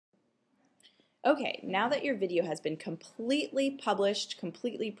Okay, now that your video has been completely published,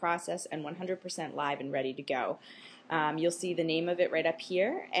 completely processed, and 100% live and ready to go, you'll see the name of it right up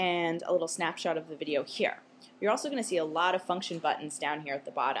here and a little snapshot of the video here. You're also going to see a lot of function buttons down here at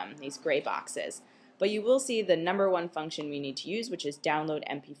the bottom, these gray boxes. But you will see the number one function we need to use, which is download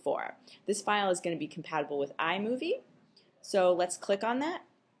MP4. This file is going to be compatible with iMovie, so let's click on that.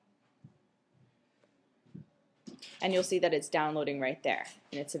 And you'll see that it's downloading right there.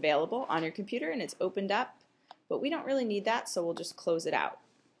 And it's available on your computer and it's opened up, but we don't really need that, so we'll just close it out.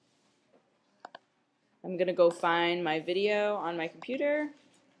 I'm going to go find my video on my computer.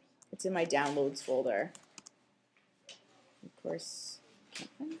 It's in my downloads folder. Of course, can't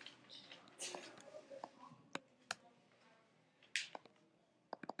find it.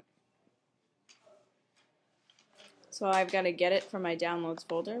 So I've got to get it from my downloads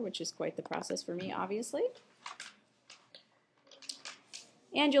folder, which is quite the process for me, obviously.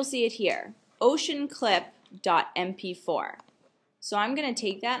 And you'll see it here, oceanclip.mp4. So I'm going to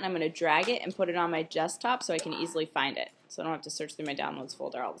take that and I'm going to drag it and put it on my desktop so I can easily find it. So I don't have to search through my downloads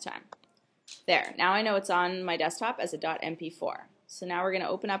folder all the time. There, now I know it's on my desktop as a .mp4. So now we're going to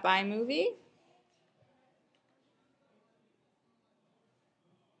open up iMovie.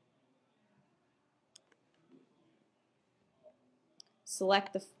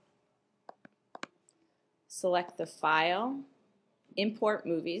 Select the File, Import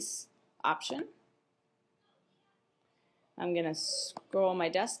Movies option. I'm going to scroll my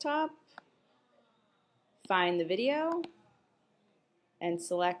desktop, find the video, and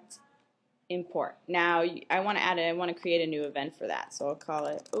select Import. Now I want to create a new event for that, so I'll call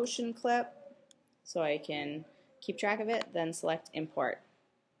it Ocean Clip so I can keep track of it, then select Import.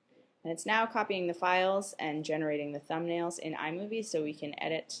 And it's now copying the files and generating the thumbnails in iMovie so we can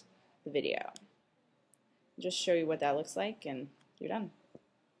edit the video. I'll just show you what that looks like and you're done.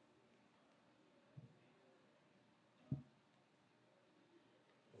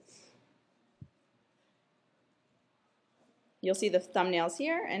 You'll see the thumbnails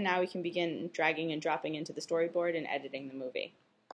here, and now we can begin dragging and dropping into the storyboard and editing the movie.